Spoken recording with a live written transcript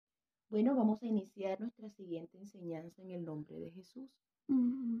Bueno, vamos a iniciar nuestra siguiente enseñanza en el nombre de Jesús.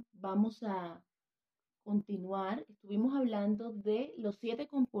 Ujú. Vamos a continuar. Estuvimos hablando de los 7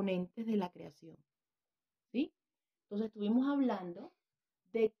 componentes de la creación, ¿sí? Entonces estuvimos hablando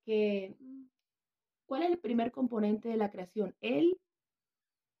de que, ¿cuál es el primer componente de la creación?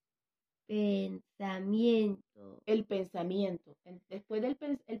 Pensamiento. El pensamiento. Después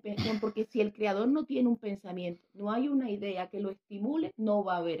porque si el creador no tiene un pensamiento, no hay una idea que lo estimule, no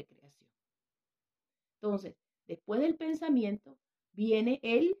va a haber creación. Entonces, después del pensamiento viene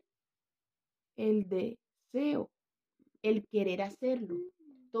el deseo, el querer hacerlo.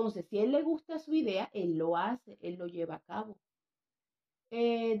 Entonces, si a él le gusta su idea, él lo hace, él lo lleva a cabo.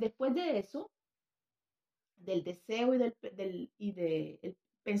 Después de eso, del deseo el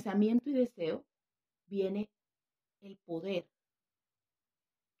pensamiento y deseo, viene el poder.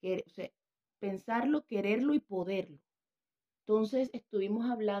 O sea, pensarlo, quererlo y poderlo. Entonces, estuvimos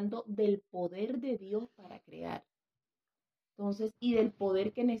hablando del poder de Dios para crear. Entonces, y del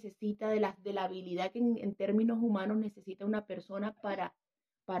poder que necesita, de la habilidad que en términos humanos necesita una persona para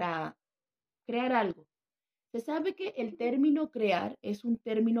crear algo. Se sabe que el término crear es un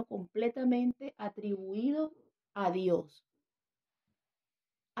término completamente atribuido a Dios.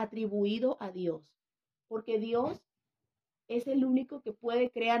 Atribuido a Dios. Porque Dios es el único que puede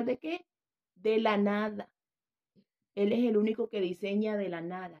crear ¿de qué? De la nada. Él es el único que diseña de la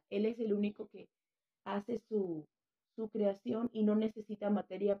nada. Él es el único que hace su creación y no necesita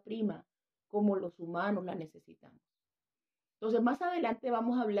materia prima como los humanos la necesitamos. Entonces, más adelante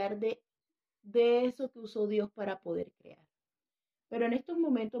vamos a hablar de eso que usó Dios para poder crear. Pero en estos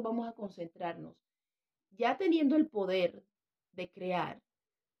momentos vamos a concentrarnos. Ya teniendo el poder de crear,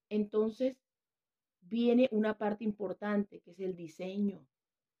 entonces viene una parte importante que es el diseño.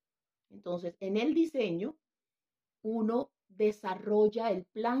 Entonces, en el diseño, uno desarrolla el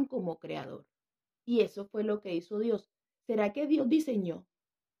plan como creador. Y eso fue lo que hizo Dios. ¿Será que Dios diseñó?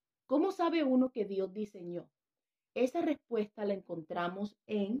 ¿Cómo sabe uno que Dios diseñó? Esa respuesta la encontramos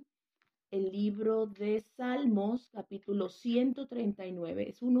en el libro de Salmos, capítulo 139.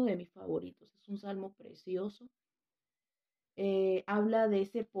 Es uno de mis favoritos. Es un salmo precioso. Habla de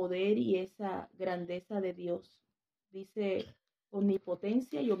ese poder y esa grandeza de Dios. Dice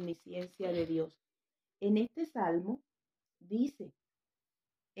omnipotencia y omnisciencia de Dios. En este salmo dice,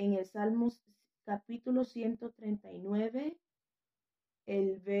 en el Salmo capítulo 139,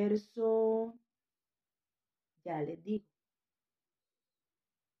 el verso, ya les digo,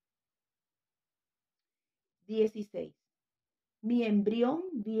 16. Mi embrión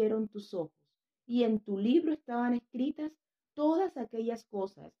vieron tus ojos, y en tu libro estaban escritas todas aquellas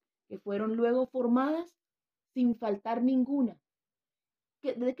cosas que fueron luego formadas sin faltar ninguna.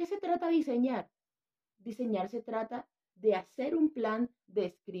 ¿De qué se trata diseñar? Diseñar se trata de hacer un plan, de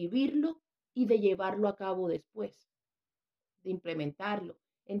escribirlo y de llevarlo a cabo después, de implementarlo.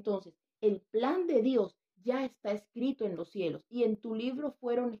 Entonces, el plan de Dios ya está escrito en los cielos y en tu libro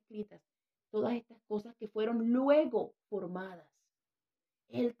fueron escritas todas estas cosas que fueron luego formadas.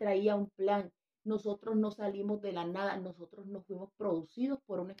 Él traía un plan. Nosotros no salimos de la nada, nosotros nos fuimos producidos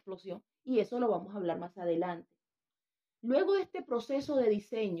por una explosión y eso lo vamos a hablar más adelante. Luego de este proceso de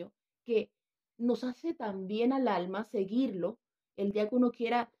diseño que nos hace también al alma seguirlo, el día que uno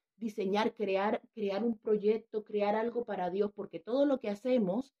quiera diseñar, crear un proyecto, crear algo para Dios, porque todo lo que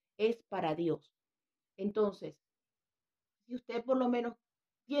hacemos es para Dios. Entonces, si usted por lo menos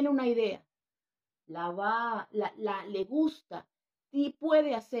tiene una idea, le gusta, sí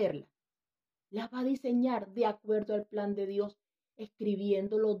puede hacerla, la va a diseñar de acuerdo al plan de Dios,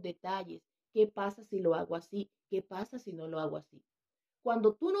 escribiendo los detalles. ¿Qué pasa si lo hago así? ¿Qué pasa si no lo hago así?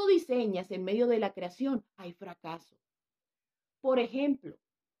 Cuando tú no diseñas en medio de la creación, hay fracaso. Por ejemplo,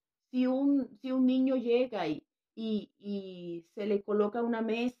 si un niño llega y se le coloca una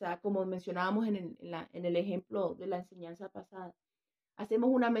mesa, como mencionábamos en el ejemplo de la enseñanza pasada, hacemos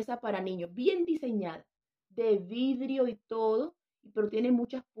una mesa para niños bien diseñada, de vidrio y todo, pero tiene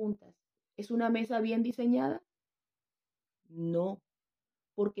muchas puntas. ¿Es una mesa bien diseñada? No,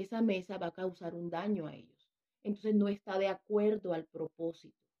 porque esa mesa va a causar un daño a ellos. Entonces no está de acuerdo al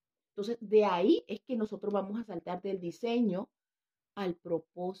propósito. Entonces de ahí es que nosotros vamos a saltar del diseño al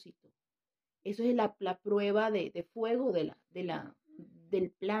propósito. Eso es la prueba de fuego del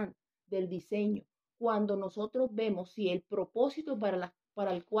plan, del diseño. Cuando nosotros vemos si el propósito para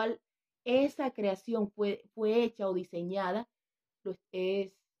el cual esa creación fue hecha o diseñada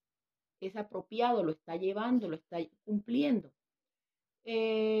es apropiado, lo está llevando, lo está cumpliendo.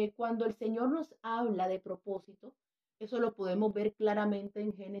 Cuando el Señor nos habla de propósito, eso lo podemos ver claramente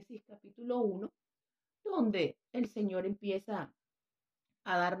en Génesis capítulo 1, donde el Señor empieza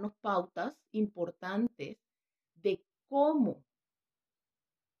a darnos pautas importantes de cómo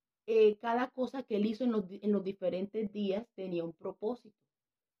cada cosa que él hizo en los diferentes días tenía un propósito.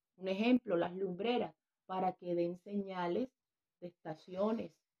 Un ejemplo, las lumbreras, para que den señales de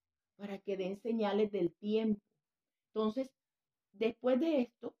estaciones, para que den señales del tiempo. Entonces, después de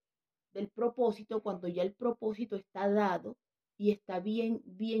esto, del propósito, cuando ya el propósito está dado y está bien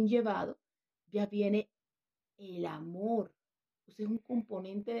llevado, ya viene el amor. Entonces, es un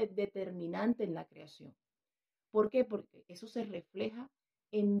componente determinante en la creación. ¿Por qué? Porque eso se refleja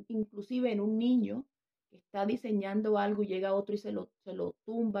inclusive en un niño que está diseñando algo y llega otro y se lo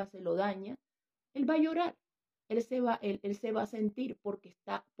tumba, se lo daña. Él va a llorar, él se va a sentir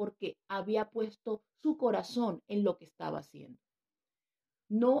porque había puesto su corazón en lo que estaba haciendo.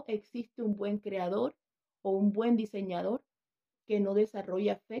 No existe un buen creador o un buen diseñador que no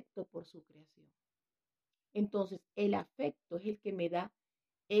desarrolle afecto por su creación. Entonces, el afecto es el que me da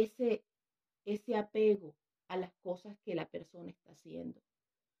ese apego a las cosas que la persona está haciendo.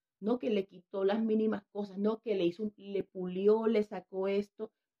 No que le quitó las mínimas cosas, no que le pulió, le sacó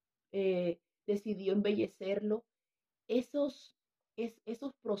esto, decidió embellecerlo. Esos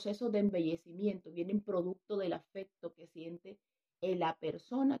procesos de embellecimiento vienen producto del afecto que siente la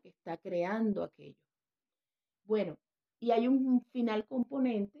persona que está creando aquello. Bueno, y hay un final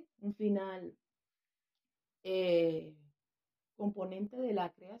componente, componente de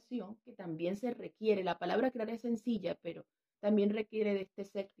la creación que también se requiere. La palabra crear es sencilla, pero también requiere de este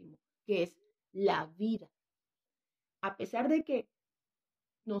séptimo, que es la vida. A pesar de que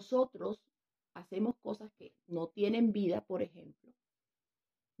nosotros hacemos cosas que no tienen vida, por ejemplo,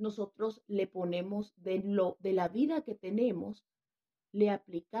 nosotros le ponemos de la vida que tenemos, le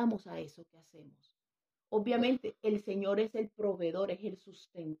aplicamos a eso que hacemos. Obviamente, el Señor es el proveedor, es el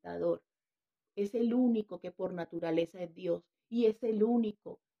sustentador, es el único que por naturaleza es Dios y es el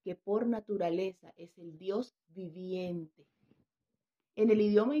único que por naturaleza es el Dios viviente. En el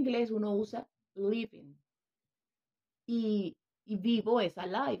idioma inglés uno usa living y vivo es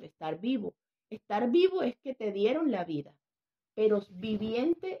alive, estar vivo. Estar vivo es que te dieron la vida, pero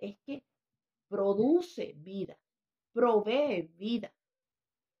viviente es que produce vida, provee vida.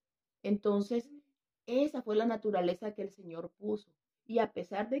 Entonces, esa fue la naturaleza que el Señor puso. Y a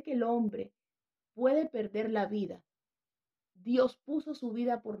pesar de que el hombre puede perder la vida, Dios puso su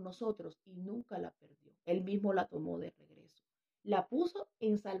vida por nosotros y nunca la perdió. Él mismo la tomó de regreso. La puso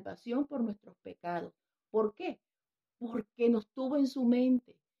en salvación por nuestros pecados. ¿Por qué? Porque nos tuvo en su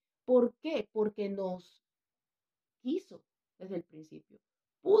mente. ¿Por qué? Porque nos quiso desde el principio.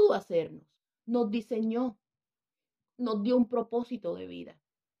 Pudo hacernos, nos diseñó, nos dio un propósito de vida,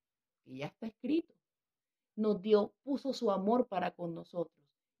 que ya está escrito. Puso su amor para con nosotros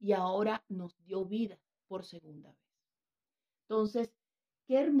y ahora nos dio vida por segunda vez. Entonces,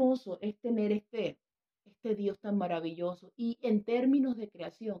 qué hermoso es tener este Dios tan maravilloso y en términos de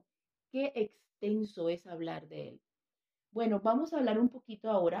creación, qué extenso es hablar de él. Bueno, vamos a hablar un poquito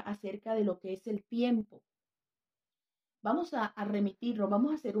ahora acerca de lo que es el tiempo. Vamos a remitirnos,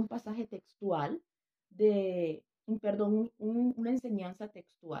 vamos a hacer un pasaje textual una enseñanza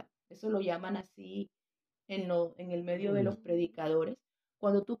textual. Eso lo llaman así en el medio de los predicadores.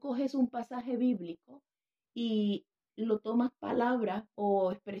 Cuando tú coges un pasaje bíblico y lo tomas palabra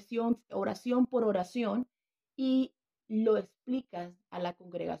o expresión, oración por oración, y lo explicas a la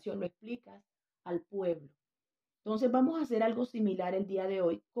congregación, lo explicas al pueblo. Entonces vamos a hacer algo similar el día de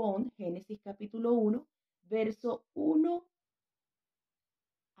hoy con Génesis capítulo 1, verso 1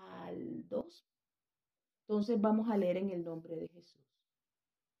 al 2. Entonces vamos a leer en el nombre de Jesús.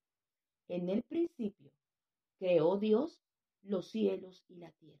 En el principio creó Dios los cielos y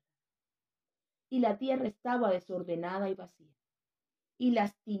la tierra. Y la tierra estaba desordenada y vacía, y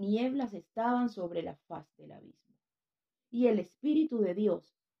las tinieblas estaban sobre la faz del abismo. Y el Espíritu de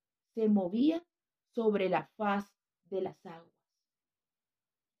Dios se movía sobre la faz de las aguas.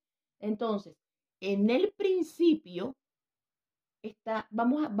 Entonces, en el principio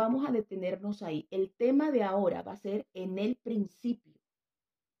vamos a detenernos ahí. El tema de ahora va a ser en el principio.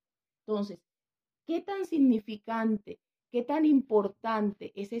 Entonces, ¿qué tan significante, qué tan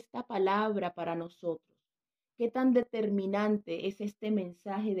importante es esta palabra para nosotros? ¿Qué tan determinante es este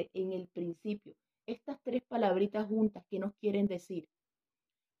mensaje de en el principio? Estas tres palabritas juntas, ¿qué nos quieren decir?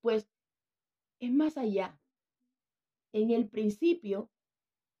 Pues es más allá. En el principio,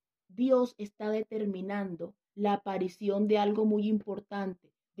 Dios está determinando la aparición de algo muy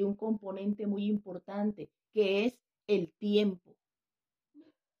importante, de un componente muy importante, que es el tiempo.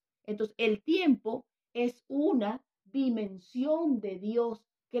 Entonces, el tiempo es una dimensión de Dios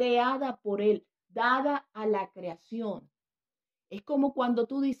creada por Él, dada a la creación. Es como cuando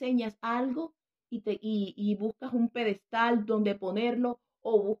tú diseñas algo y buscas un pedestal donde ponerlo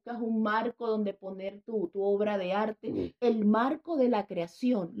o buscas un marco donde poner tu obra de arte. El marco de la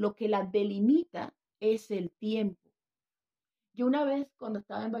creación, lo que la delimita es el tiempo. Yo una vez cuando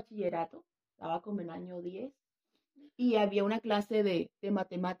estaba en bachillerato, estaba como en año 10 y había una clase de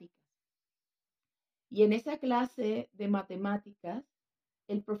matemáticas. Y en esa clase de matemáticas,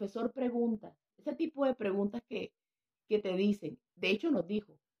 el profesor pregunta, ese tipo de preguntas que te dicen, de hecho nos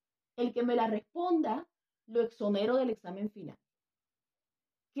dijo, el que me la responda, lo exonero del examen final.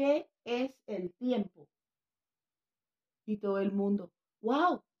 ¿Qué es el tiempo? Y todo el mundo,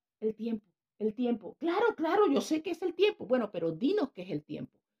 wow, el tiempo, el tiempo. Claro, claro, yo sé que es el tiempo. Bueno, pero dinos qué es el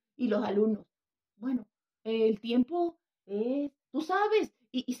tiempo. Y los alumnos, bueno, el tiempo es, tú sabes,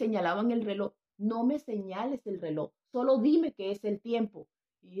 y señalaban el reloj. No me señales el reloj, solo dime qué es el tiempo.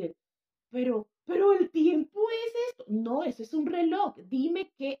 Y él, pero el tiempo es esto. No, ese es un reloj.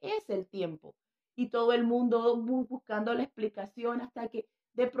 Dime qué es el tiempo. Y todo el mundo buscando la explicación hasta que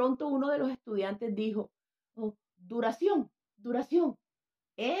de pronto uno de los estudiantes dijo, oh, duración.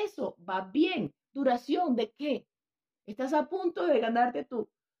 Eso va bien. ¿Duración de qué? Estás a punto de ganarte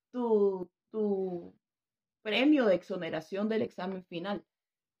tu premio de exoneración del examen final.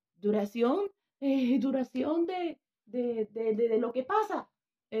 Duración, duración de lo que pasa,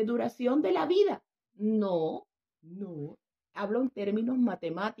 duración de la vida. No, no. Hablo en términos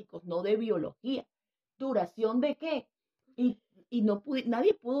matemáticos, no de biología. ¿Duración de qué? Y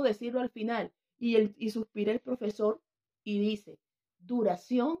nadie pudo decirlo al final. Y suspira el profesor y dice,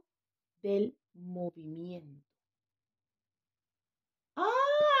 duración del movimiento. ¡Ah,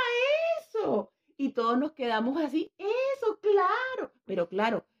 eso! Y todos nos quedamos así, eso, claro. Pero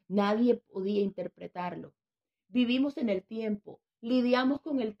claro, nadie podía interpretarlo. Vivimos en el tiempo, lidiamos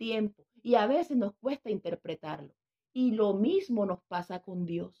con el tiempo y a veces nos cuesta interpretarlo. Y lo mismo nos pasa con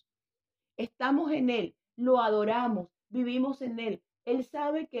Dios. Estamos en Él, lo adoramos, vivimos en Él. Él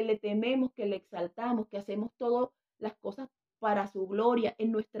sabe que le tememos, que le exaltamos, que hacemos todas las cosas para su gloria,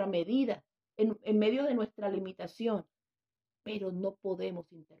 en nuestra medida, en medio de nuestra limitación, pero no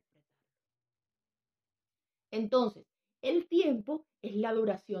podemos interpretar. Entonces, el tiempo es la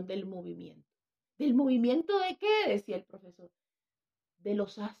duración del movimiento. ¿Del movimiento de qué? Decía el profesor. De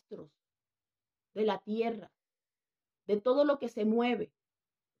los astros, de la tierra, de todo lo que se mueve.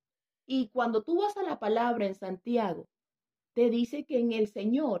 Y cuando tú vas a la palabra en Santiago, te dice que en el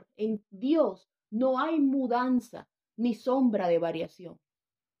Señor, en Dios, no hay mudanza ni sombra de variación.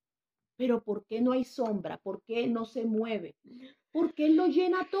 Pero ¿por qué no hay sombra? ¿Por qué no se mueve? Porque Él lo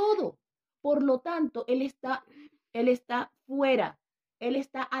llena todo. Por lo tanto, Él está fuera. Él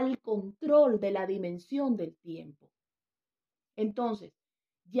está al control de la dimensión del tiempo. Entonces,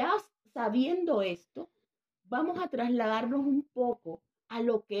 ya sabiendo esto, vamos a trasladarnos un poco a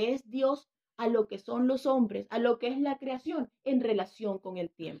lo que es Dios, a lo que son los hombres, a lo que es la creación en relación con el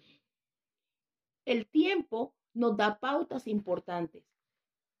tiempo. El tiempo nos da pautas importantes.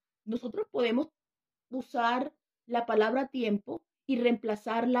 Nosotros podemos usar la palabra tiempo y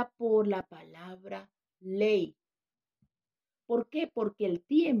reemplazarla por la palabra ley. ¿Por qué? Porque el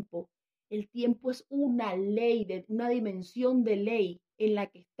tiempo es una ley, una dimensión de ley en la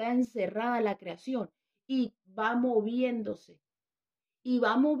que está encerrada la creación y va moviéndose. Y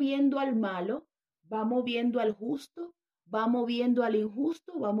va moviendo al malo, va moviendo al justo, va moviendo al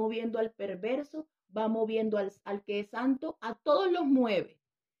injusto, va moviendo al perverso, va moviendo al que es santo, a todos los mueve.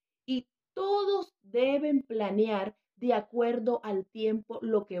 Y todos deben planear de acuerdo al tiempo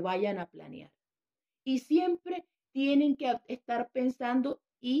lo que vayan a planear. Y siempre tienen que estar pensando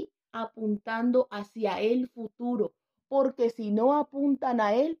y apuntando hacia el futuro, porque si no apuntan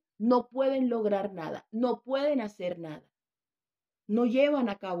a él, no pueden lograr nada, no pueden hacer nada, no llevan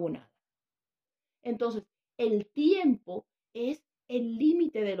a cabo nada. Entonces, el tiempo es el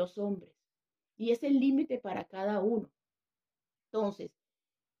límite de los hombres y es el límite para cada uno. Entonces,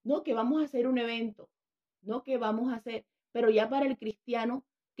 no que vamos a hacer un evento, no que vamos a hacer, pero ya para el cristiano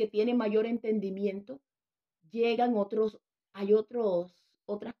que tiene mayor entendimiento, hay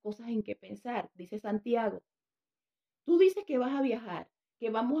otras cosas en que pensar. Dice Santiago, tú dices que vas a viajar, que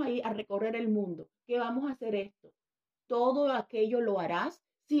vamos a ir a recorrer el mundo, que vamos a hacer esto. Todo aquello lo harás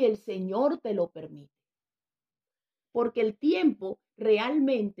si el Señor te lo permite. Porque el tiempo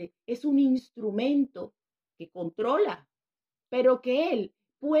realmente es un instrumento que controla, pero que Él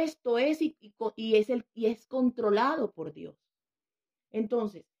puesto es y es controlado por Dios.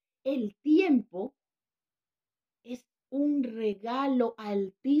 Entonces, el tiempo es un regalo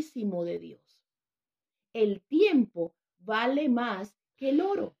altísimo de Dios. El tiempo vale más que el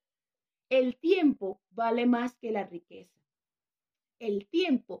oro. El tiempo vale más que la riqueza. el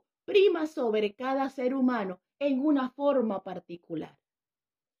tiempo prima sobre cada ser humano en una forma particular.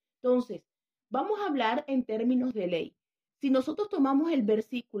 Entonces, vamos a hablar en términos de ley. Si nosotros tomamos el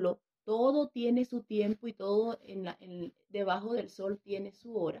versículo, todo tiene su tiempo y todo debajo del sol tiene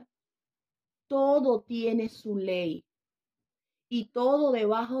su hora, todo tiene su ley y todo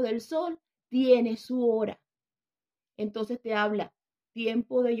debajo del sol tiene su hora. Entonces te habla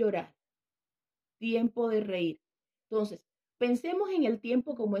tiempo de llorar, tiempo de reír. Entonces, pensemos en el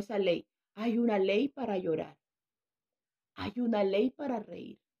tiempo como esa ley. Hay una ley para llorar, hay una ley para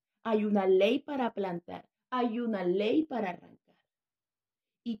reír, hay una ley para plantar, hay una ley para arrancar.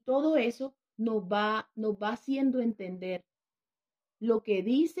 Y todo eso nos va haciendo entender lo que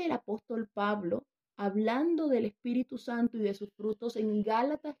dice el apóstol Pablo, hablando del Espíritu Santo y de sus frutos en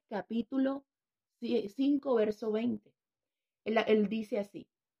Gálatas capítulo 5, verso 20. Él dice así,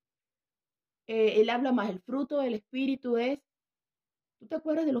 él habla más, el fruto del Espíritu es, ¿tú te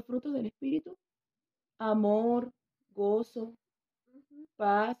acuerdas de los frutos del Espíritu? Amor, gozo,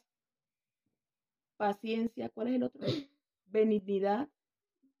 paz, paciencia, ¿cuál es el otro? Benignidad,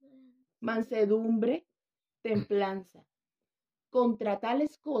 mansedumbre, templanza. Contra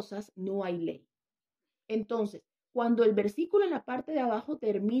tales cosas no hay ley. Entonces, cuando el versículo en la parte de abajo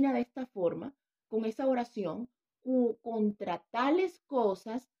termina de esta forma, con esa oración, contra tales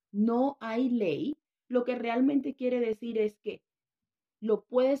cosas no hay ley, lo que realmente quiere decir es que lo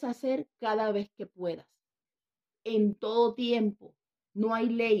puedes hacer cada vez que puedas, en todo tiempo. No hay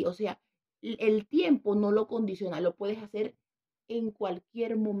ley, o sea, el tiempo no lo condiciona, lo puedes hacer en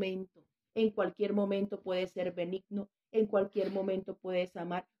cualquier momento. En cualquier momento puedes ser benigno, en cualquier momento puedes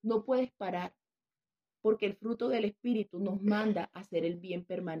amar, no puedes parar, porque el fruto del Espíritu nos manda a hacer el bien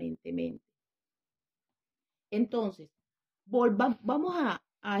permanentemente. Entonces, vamos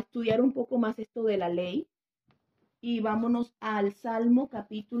a estudiar un poco más esto de la ley y vámonos al Salmo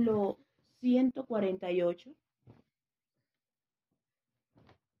capítulo 148.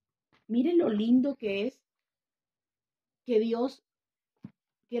 Miren lo lindo que es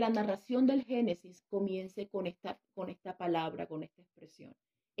que la narración del Génesis comience con esta palabra, con esta expresión.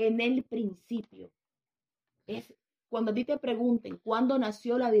 En el principio. Es cuando a ti te pregunten cuándo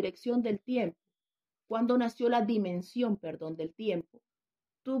nació la dirección del tiempo, cuándo nació la dimensión, del tiempo,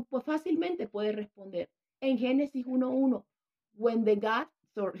 tú pues fácilmente puedes responder en Génesis 1:1,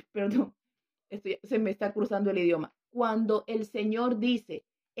 se me está cruzando el idioma, cuando el Señor dice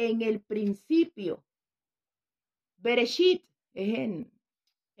en el principio, Bereshit, es en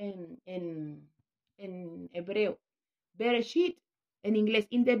hebreo, Bereshit, en inglés,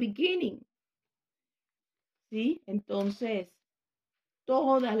 in the beginning. ¿Sí? Entonces,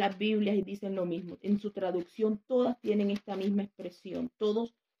 todas las Biblias dicen lo mismo. En su traducción, todas tienen esta misma expresión.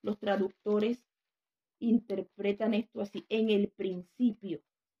 Todos los traductores interpretan esto así, en el principio.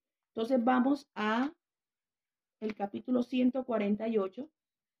 Entonces, vamos a el capítulo 148,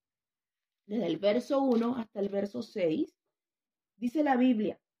 desde el verso 1 hasta el verso 6. Dice la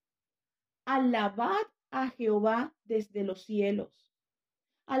Biblia, alabad a Jehová desde los cielos,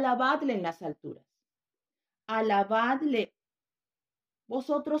 alabadle en las alturas, alabadle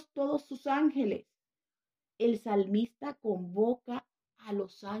vosotros todos sus ángeles. El salmista convoca a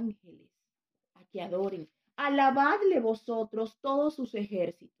los ángeles a que adoren. Alabadle vosotros todos sus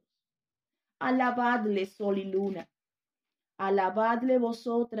ejércitos. Alabadle sol y luna. Alabadle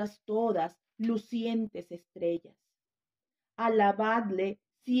vosotras todas lucientes estrellas. Alabadle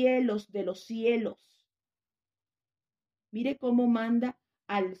cielos de los cielos. Mire cómo manda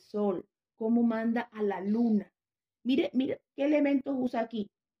al sol, cómo manda a la luna. Mire qué elementos usa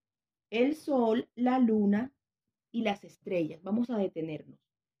aquí. El sol, la luna y las estrellas. Vamos a detenernos.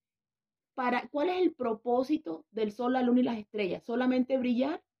 ¿Cuál es el propósito del sol, la luna y las estrellas? ¿Solamente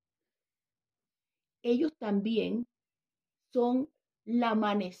brillar? Ellos también son la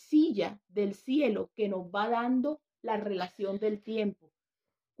manecilla del cielo que nos va dando la relación del tiempo.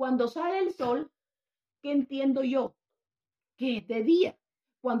 Cuando sale el sol, ¿qué entiendo yo? Que es de día.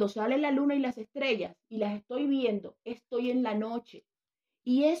 Cuando sale la luna y las estrellas y las estoy viendo, estoy en la noche.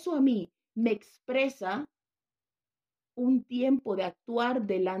 Y eso a mí me expresa un tiempo de actuar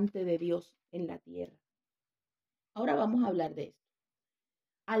delante de Dios en la tierra. Ahora vamos a hablar de esto.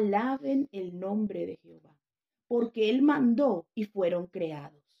 Alaben el nombre de Jehová, porque Él mandó y fueron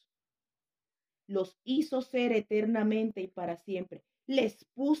creados. Los hizo ser eternamente y para siempre. Les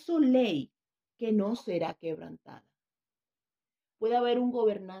puso ley que no será quebrantada. Puede haber un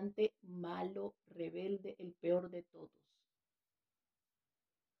gobernante malo, rebelde, el peor de todos.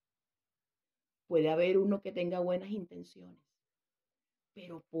 Puede haber uno que tenga buenas intenciones,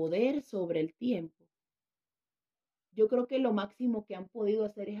 pero poder sobre el tiempo Yo creo que lo máximo que han podido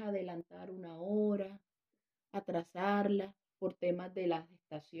hacer es adelantar una hora, atrasarla por temas de las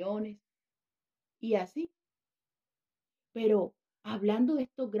estaciones y así. Pero hablando de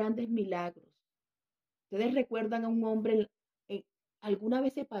estos grandes milagros, ¿ustedes recuerdan a un hombre, alguna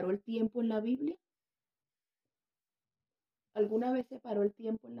vez se paró el tiempo en la Biblia? ¿Alguna vez se paró el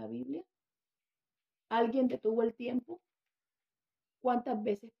tiempo en la Biblia? ¿Alguien detuvo el tiempo? ¿Cuántas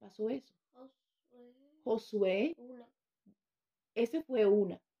veces pasó eso? Josué. Una. Ese fue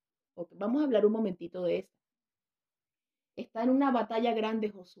una. Okay, vamos a hablar un momentito de esta. Está en una batalla grande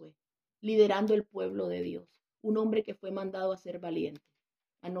Josué, liderando el pueblo de Dios. Un hombre que fue mandado a ser valiente,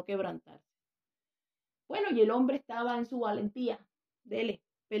 a no quebrantarse. Bueno, y el hombre estaba en su valentía,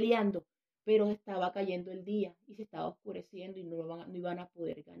 peleando, pero estaba cayendo el día y se estaba oscureciendo y no iban a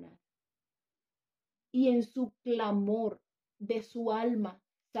poder ganar. Y en su clamor de su alma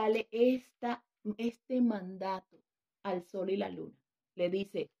sale este mandato al sol y la luna. Le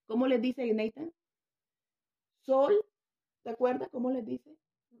dice, ¿cómo les dice Nathan? Sol, ¿te acuerdas cómo les dice?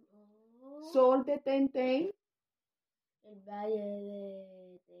 No. Sol, detente en el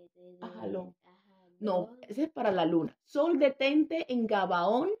valle de Ajalón. No, ese es para la luna. Sol, detente en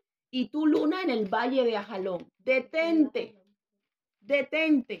Gabaón y tú, luna, en el valle de Ajalón. Detente,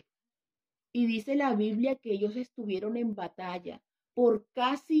 detente. Y dice la Biblia que ellos estuvieron en batalla por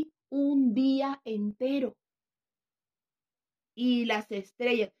casi un día entero. Y las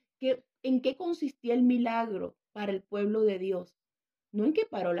estrellas, ¿en qué consistía el milagro para el pueblo de Dios? No en que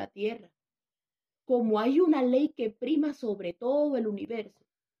paró la tierra. Como hay una ley que prima sobre todo el universo,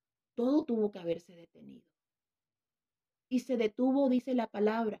 todo tuvo que haberse detenido. Y se detuvo, dice la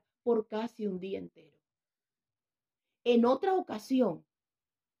palabra, por casi un día entero. En otra ocasión,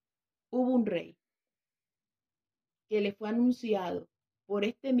 hubo un rey que le fue anunciado por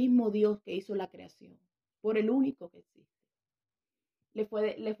este mismo Dios que hizo la creación, por el único que existe. Le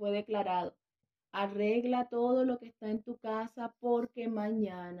fue declarado, arregla todo lo que está en tu casa porque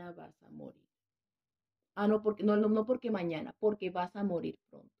mañana vas a morir. No porque mañana, porque vas a morir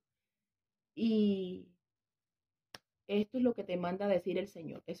pronto. Y esto es lo que te manda a decir el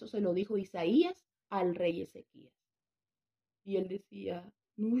Señor. Eso se lo dijo Isaías al rey Ezequías. Y él decía,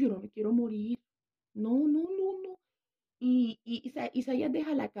 no, yo no me quiero morir. No. Y Isaías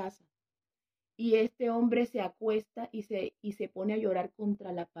deja la casa. Y este hombre se acuesta y se pone a llorar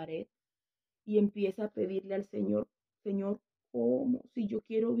contra la pared. Y empieza a pedirle al Señor, Señor, ¿cómo? Si yo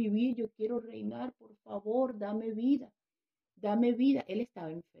quiero vivir, yo quiero reinar, por favor, dame vida. Dame vida. Él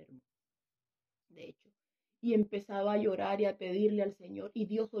estaba enfermo, de hecho. Y empezaba a llorar y a pedirle al Señor. Y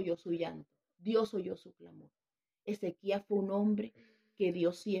Dios oyó su llanto. Dios oyó su clamor. Ezequías fue un hombre que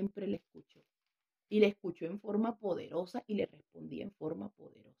Dios siempre le escuchó. Y le escuchó en forma poderosa y le respondía en forma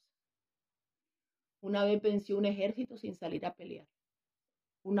poderosa. Una vez venció un ejército sin salir a pelear.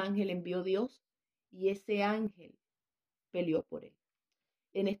 Un ángel envió Dios y ese ángel peleó por él.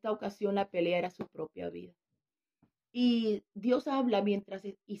 En esta ocasión la pelea era su propia vida. Y Dios habla mientras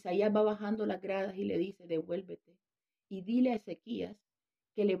Isaías va bajando las gradas y le dice, devuélvete y dile a Ezequías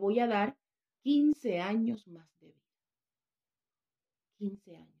que le voy a dar 15 años más de vida.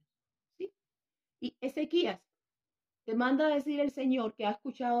 15 años, ¿sí? Y Ezequías, te manda a decir el Señor que ha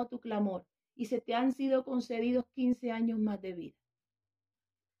escuchado tu clamor y se te han sido concedidos 15 años más de vida.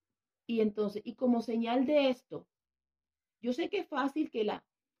 Y entonces, y como señal de esto, yo sé que es fácil que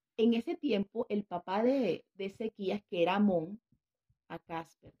en ese tiempo el papá de Ezequías, que era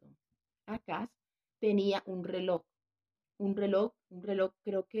Acaz, tenía un reloj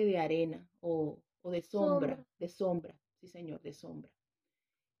creo que de arena o de sombra, sí señor, de sombra.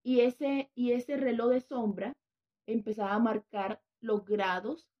 Y ese reloj de sombra empezaba a marcar los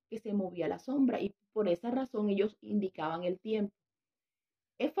grados que se movía la sombra y por esa razón ellos indicaban el tiempo.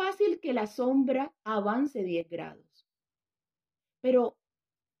 Es fácil que la sombra avance 10 grados, pero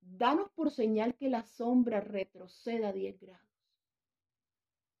danos por señal que la sombra retroceda 10 grados.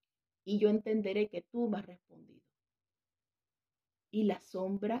 Y yo entenderé que tú me has respondido. Y la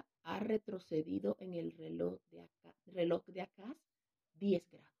sombra ha retrocedido en el reloj de Acaz 10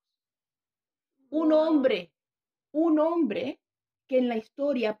 grados. Un hombre que en la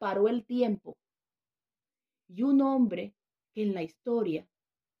historia paró el tiempo y un hombre que en la historia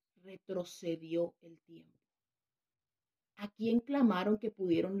retrocedió el tiempo. ¿A quién clamaron que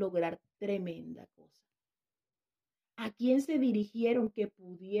pudieron lograr tremenda cosa? ¿A quién se dirigieron que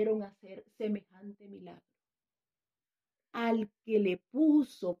pudieron hacer semejante milagro? Al que le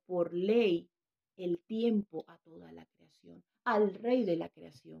puso por ley el tiempo a toda la creación, al Rey de la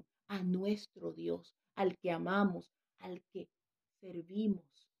creación, a nuestro Dios, al que amamos, al que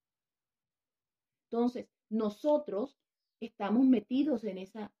servimos. Entonces, nosotros estamos metidos en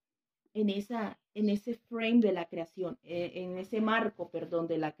ese frame de la creación, en ese marco, perdón,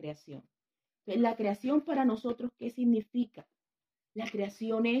 de la creación. Entonces, la creación para nosotros, ¿qué significa? La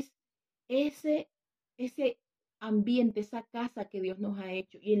creación es ese ambiente, esa casa que Dios nos ha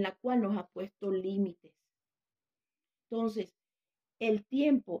hecho y en la cual nos ha puesto límites. Entonces, el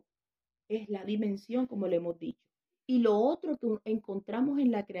tiempo es la dimensión, como le hemos dicho. Y lo otro que encontramos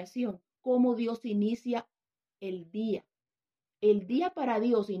en la creación, cómo Dios inicia el día. El día para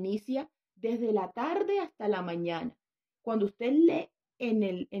Dios inicia desde la tarde hasta la mañana. Cuando usted lee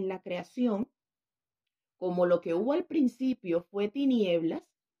en la creación, como lo que hubo al principio fue tinieblas,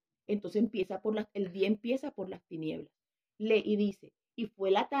 entonces el día empieza por las tinieblas. Lee y dice, y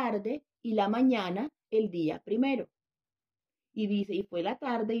fue la tarde y la mañana el día primero. Y dice, y fue la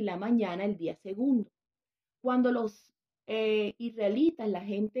tarde y la mañana el día segundo. Cuando los israelitas, la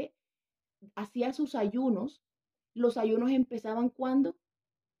gente hacía sus ayunos, los ayunos empezaban ¿cuándo?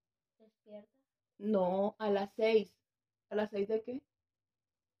 ¿Despierta? No, a las 6. ¿A las 6 de qué?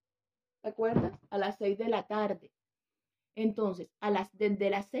 ¿Te acuerdas? A las 6 de la tarde. Entonces, desde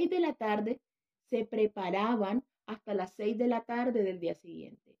las 6 de la tarde se preparaban hasta las 6 de la tarde del día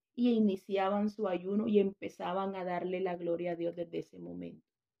siguiente y iniciaban su ayuno y empezaban a darle la gloria a Dios desde ese momento.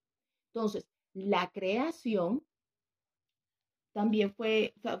 Entonces, la creación también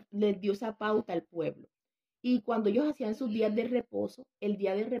les dio esa pauta al pueblo. Y cuando ellos hacían sus días de reposo, el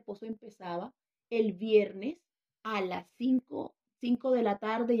día de reposo empezaba el viernes a las 5 de la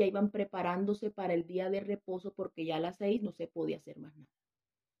tarde, ya iban preparándose para el día de reposo porque ya a las 6 no se podía hacer más nada.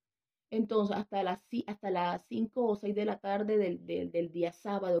 Entonces, hasta las 5 o 6 de la tarde del día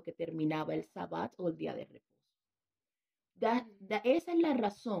sábado que terminaba el sabbat o el día de reposo. Esa es la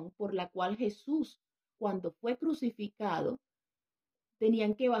razón por la cual Jesús, cuando fue crucificado,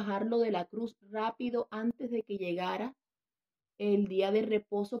 tenían que bajarlo de la cruz rápido antes de que llegara el día de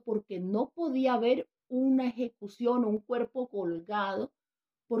reposo porque no podía haber una ejecución o un cuerpo colgado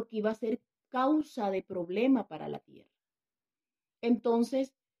porque iba a ser causa de problema para la tierra.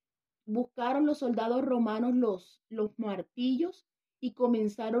 Entonces buscaron los soldados romanos los martillos y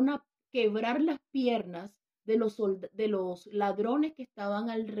comenzaron a quebrar las piernas de los ladrones que estaban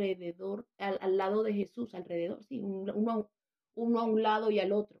alrededor, al lado de Jesús, alrededor, sí, uno a un lado y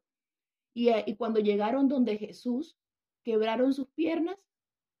al otro. Y cuando llegaron donde Jesús, quebraron sus piernas.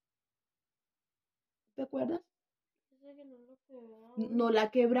 ¿Te acuerdas? No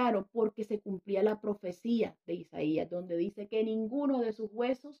la quebraron porque se cumplía la profecía de Isaías, donde dice que ninguno de sus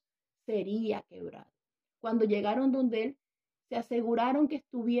huesos sería quebrado. Cuando llegaron donde él, se aseguraron que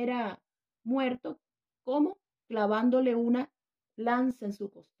estuviera muerto. ¿Cómo? Clavándole una lanza en su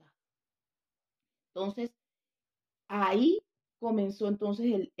costado. Entonces, ahí comenzó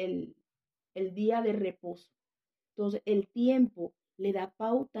entonces el día de reposo. Entonces, el tiempo le da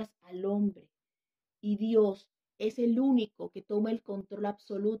pautas al hombre y Dios es el único que toma el control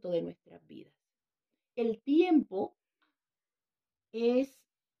absoluto de nuestras vidas. El tiempo es,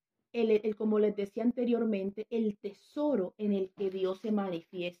 como les decía anteriormente, el tesoro en el que Dios se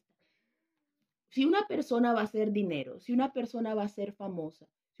manifiesta. Si una persona va a hacer dinero, si una persona va a ser famosa,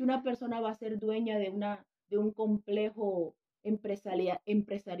 si una persona va a ser dueña de un complejo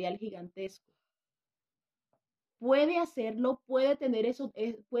empresarial gigantesco, puede hacerlo, puede tener eso,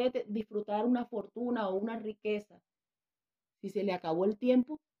 puede disfrutar una fortuna o una riqueza. Si se le acabó el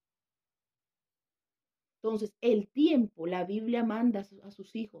tiempo, entonces el tiempo, la Biblia manda a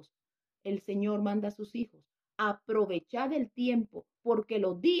sus hijos, el Señor manda a sus hijos, aprovechar el tiempo porque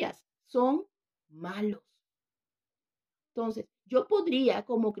los días son malos. Entonces, yo podría,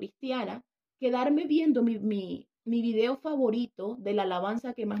 como cristiana, quedarme viendo mi video favorito de la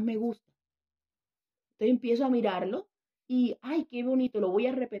alabanza que más me gusta. Entonces empiezo a mirarlo y, ay, qué bonito, lo voy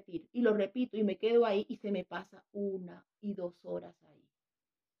a repetir. Y lo repito y me quedo ahí y se me pasa 1 y 2 horas ahí.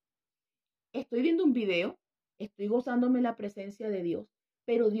 Estoy viendo un video, estoy gozándome la presencia de Dios,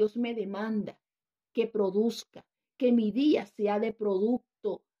 pero Dios me demanda que produzca, que mi día sea de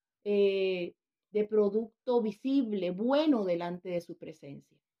producto visible, bueno delante de su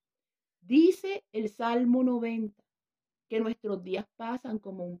presencia. Dice el Salmo 90 que nuestros días pasan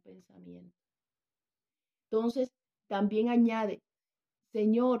como un pensamiento. Entonces, también añade,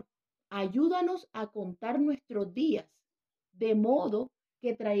 Señor, ayúdanos a contar nuestros días de modo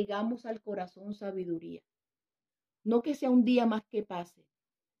que traigamos al corazón sabiduría. No que sea un día más que pase,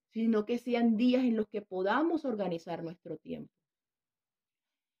 sino que sean días en los que podamos organizar nuestro tiempo.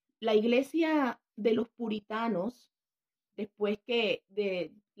 La iglesia de los puritanos, después que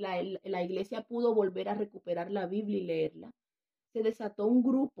la iglesia pudo volver a recuperar la Biblia y leerla, se desató un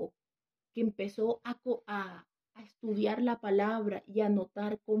grupo que empezó a estudiar la palabra y a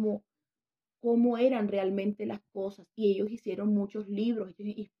notar cómo eran realmente las cosas. Y ellos hicieron muchos libros,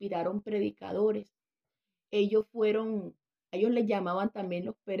 ellos inspiraron predicadores. Ellos les llamaban también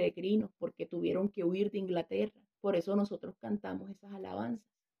los peregrinos porque tuvieron que huir de Inglaterra. Por eso nosotros cantamos esas alabanzas,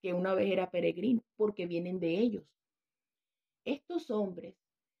 que una vez era peregrino, porque vienen de ellos. Estos hombres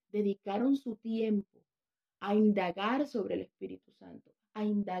dedicaron su tiempo a indagar sobre el Espíritu Santo, a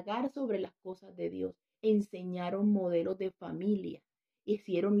indagar sobre las cosas de Dios. Enseñaron modelos de familia,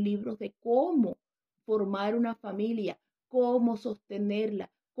 hicieron libros de cómo formar una familia, cómo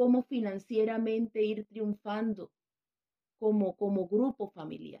sostenerla, cómo financieramente ir triunfando como grupo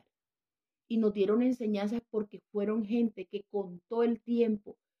familiar. Y nos dieron enseñanzas porque fueron gente que con todo el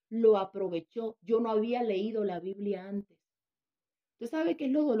tiempo lo aprovechó. Yo no había leído la Biblia antes. Usted sabe que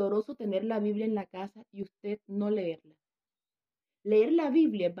es lo doloroso tener la Biblia en la casa y usted no leerla. Leer la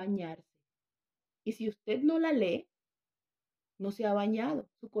Biblia es bañarse. Y si usted no la lee, no se ha bañado.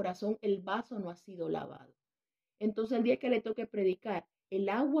 Su corazón, el vaso no ha sido lavado. Entonces el día que le toque predicar, el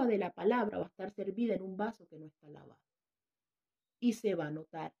agua de la palabra va a estar servida en un vaso que no está lavado. Y se va a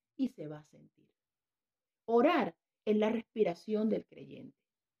notar y se va a sentir. Orar es la respiración del creyente.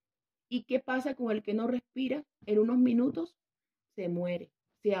 ¿Y qué pasa con el que no respira? En unos minutos se muere,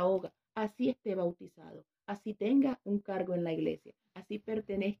 se ahoga. Así esté bautizado, así tenga un cargo en la iglesia, así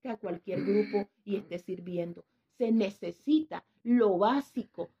pertenezca a cualquier grupo y esté sirviendo. Se necesita lo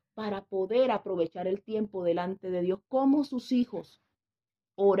básico para poder aprovechar el tiempo delante de Dios como sus hijos.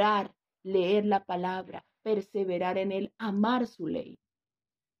 Orar, leer la palabra, perseverar en él, amar su ley.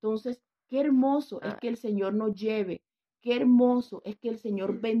 Entonces, qué hermoso es que el Señor nos lleve, qué hermoso es que el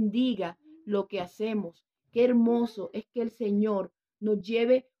Señor bendiga lo que hacemos, qué hermoso es que el Señor nos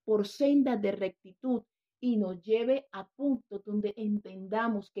lleve por sendas de rectitud y nos lleve a puntos donde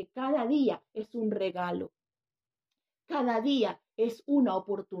entendamos que cada día es un regalo, cada día es una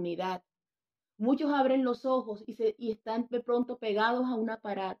oportunidad. Muchos abren los ojos y están de pronto pegados a un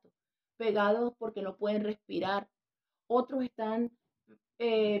aparato, pegados porque no pueden respirar. Otros están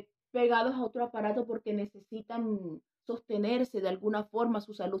pegados a otro aparato porque necesitan sostenerse de alguna forma,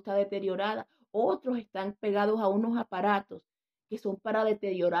 su salud está deteriorada. Otros están pegados a unos aparatos que son para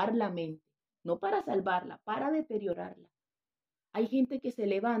deteriorar la mente, no para salvarla, para deteriorarla. Hay gente que se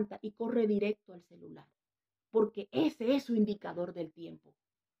levanta y corre directo al celular, porque ese es su indicador del tiempo.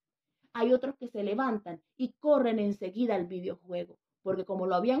 Hay otros que se levantan y corren enseguida al videojuego, porque como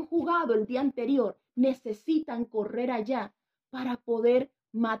lo habían jugado el día anterior, necesitan correr allá para poder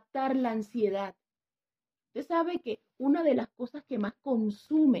matar la ansiedad. Usted sabe que una de las cosas que más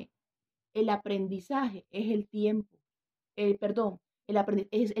consume el aprendizaje es el tiempo. Es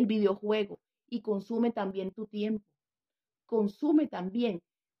el videojuego y consume también tu tiempo. Consume también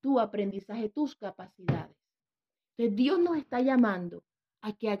tu aprendizaje, tus capacidades. Entonces Dios nos está llamando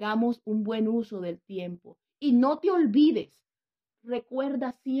a que hagamos un buen uso del tiempo. Y no te olvides,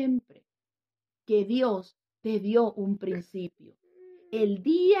 recuerda siempre que Dios te dio un principio. El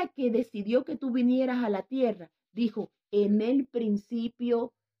día que decidió que tú vinieras a la tierra, dijo, en el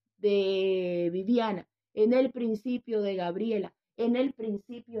principio de Viviana, en el principio de Gabriela, en el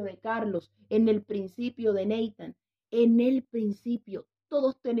principio de Carlos, en el principio de Nathan, en el principio.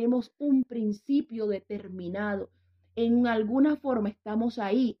 Todos tenemos un principio determinado. En alguna forma estamos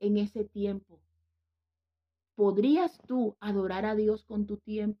ahí en ese tiempo. ¿Podrías tú adorar a Dios con tu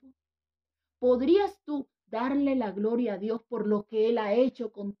tiempo? ¿Podrías tú darle la gloria a Dios por lo que Él ha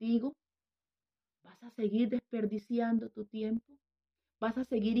hecho contigo? ¿Vas a seguir desperdiciando tu tiempo? ¿Vas a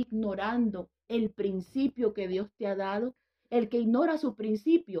seguir ignorando el principio que Dios te ha dado? El que ignora su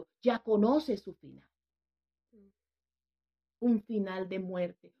principio ya conoce su final. Un final de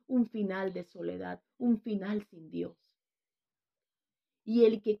muerte, un final de soledad, un final sin Dios. Y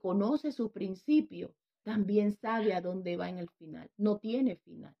el que conoce su principio también sabe a dónde va en el final. No tiene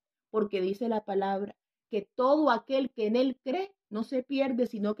final, porque dice la palabra que todo aquel que en él cree no se pierde,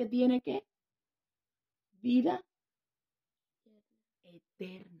 sino que tiene ¿qué? Vida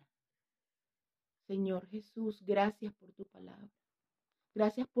eterna. Señor Jesús, gracias por tu palabra.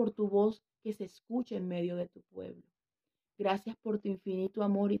 Gracias por tu voz que se escucha en medio de tu pueblo. Gracias por tu infinito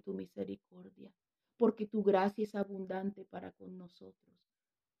amor y tu misericordia, porque tu gracia es abundante para con nosotros.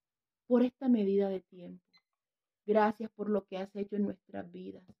 Por esta medida de tiempo. Gracias por lo que has hecho en nuestras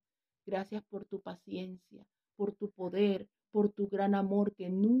vidas. Gracias por tu paciencia, por tu poder, por tu gran amor que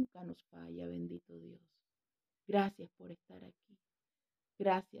nunca nos falla, bendito Dios. Gracias por estar aquí.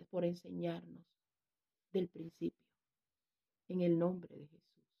 Gracias por enseñarnos del principio. En el nombre de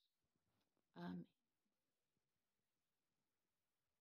Jesús. Amén.